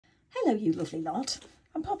Hello, you lovely lot.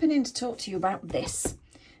 I'm popping in to talk to you about this.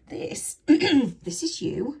 This is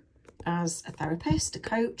you as a therapist, a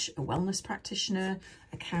coach, a wellness practitioner,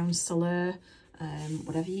 a counsellor,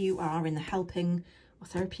 whatever you are in the helping or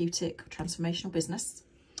therapeutic or transformational business.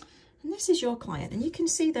 And this is your client, and you can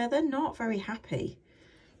see there they're not very happy.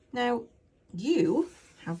 Now, you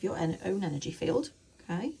have your own energy field,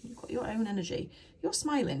 okay? You've got your own energy. You're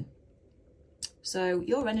smiling. So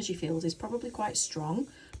your energy field is probably quite strong,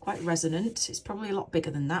 quite resonant. It's probably a lot bigger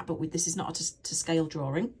than that, but this is not to scale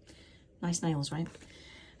drawing. Nice nails, right?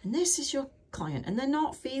 And this is your client, and they're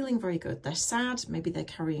not feeling very good. They're sad. Maybe they're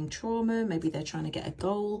carrying trauma. Maybe they're trying to get a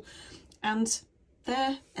goal. And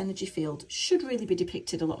their energy field should really be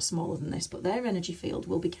depicted a lot smaller than this, but their energy field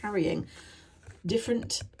will be carrying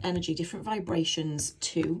different energy, different vibrations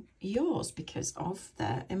to yours because of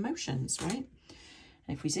their emotions, right?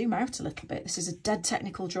 And if we zoom out a little bit, this is a dead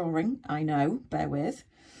technical drawing, I know, bear with.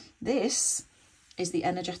 This is the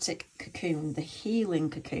energetic cocoon, the healing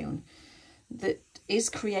cocoon that is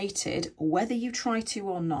created whether you try to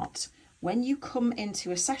or not. When you come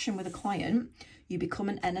into a session with a client, you become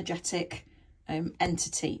an energetic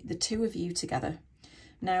entity, the two of you together.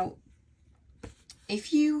 Now,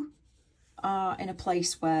 if you are in a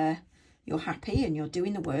place where you're happy and you're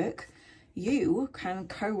doing the work, you can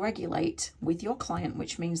co-regulate with your client,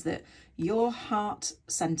 which means that your heart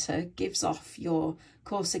center gives off your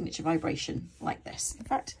core signature vibration like this. In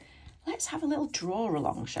fact, let's have a little draw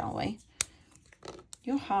along, shall we?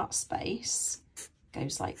 Your heart space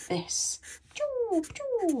goes like this.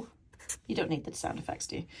 You don't need the sound effects,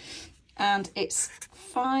 do you? And it's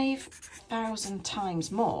 5,000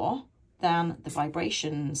 times more than the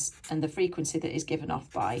vibrations and the frequency that is given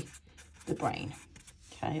off by the brain.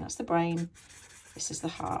 Okay, that's the brain. This is the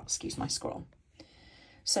heart. Excuse my scroll.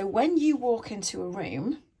 So when you walk into a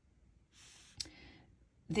room,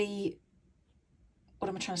 what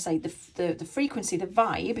am I trying to say? The frequency, the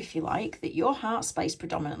vibe, if you like, that your heart space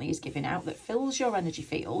predominantly is giving out, that fills your energy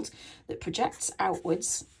field, that projects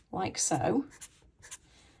outwards like so.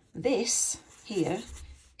 This here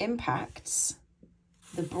impacts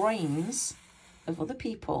the brains of other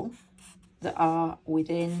people that are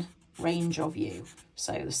within range of you.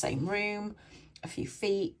 So the same room, a few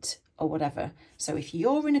feet or whatever. So if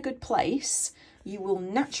you're in a good place, you will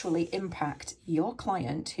naturally impact your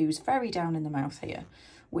client who's very down in the mouth here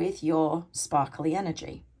with your sparkly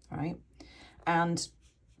energy, right? And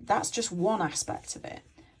that's just one aspect of it.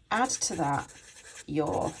 Add to that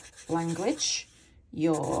your language,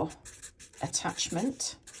 your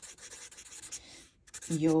attachment,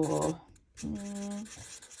 your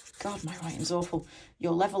God, my writing's awful.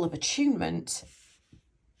 Your level of attunement.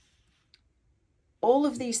 All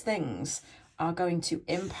of these things are going to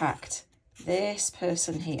impact this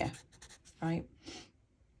person here, right?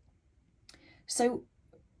 So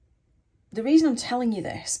the reason I'm telling you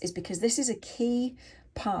this is because this is a key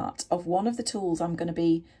part of one of the tools I'm going to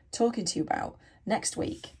be talking to you about next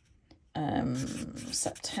week.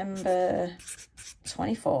 September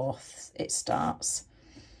 24th, it starts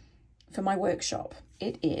for my workshop.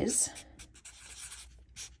 It's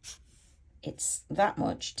that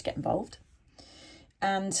much to get involved.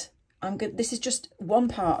 And this is just one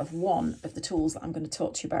part of one of the tools that I'm going to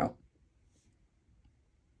talk to you about.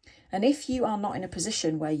 And if you are not in a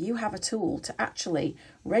position where you have a tool to actually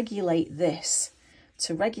regulate this,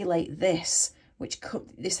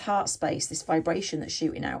 this heart space, this vibration that's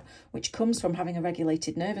shooting out, which comes from having a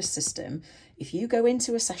regulated nervous system, if you go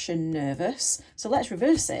into a session nervous, so let's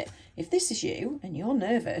reverse it. If this is you and you're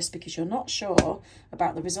nervous because you're not sure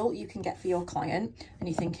about the result you can get for your client and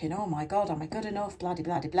you're thinking, oh my God, am I good enough, blah,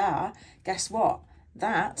 blah, blah, blah, guess what?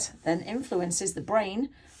 That then influences the brain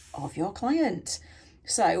of your client.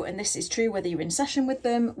 So, and this is true whether you're in session with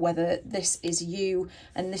them, whether this is you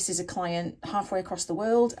and this is a client halfway across the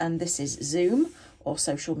world and this is Zoom or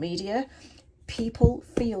social media, people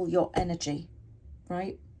feel your energy,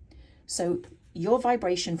 right? So your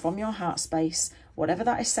vibration from your heart space, whatever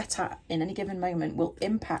that is set at in any given moment, will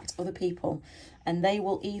impact other people, and they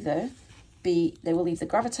will either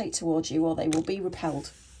gravitate towards you or they will be repelled.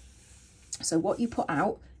 So what you put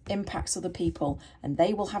out impacts other people and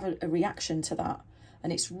they will have a reaction to that.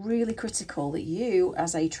 And it's really critical that you,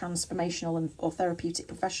 as a transformational or therapeutic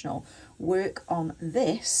professional, work on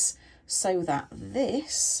this so that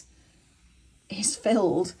this is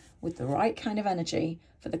filled with the right kind of energy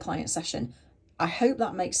for the client session. I hope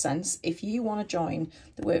that makes sense. If you want to join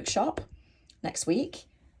the workshop next week,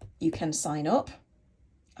 you can sign up.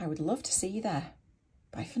 I would love to see you there.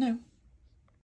 Bye for now.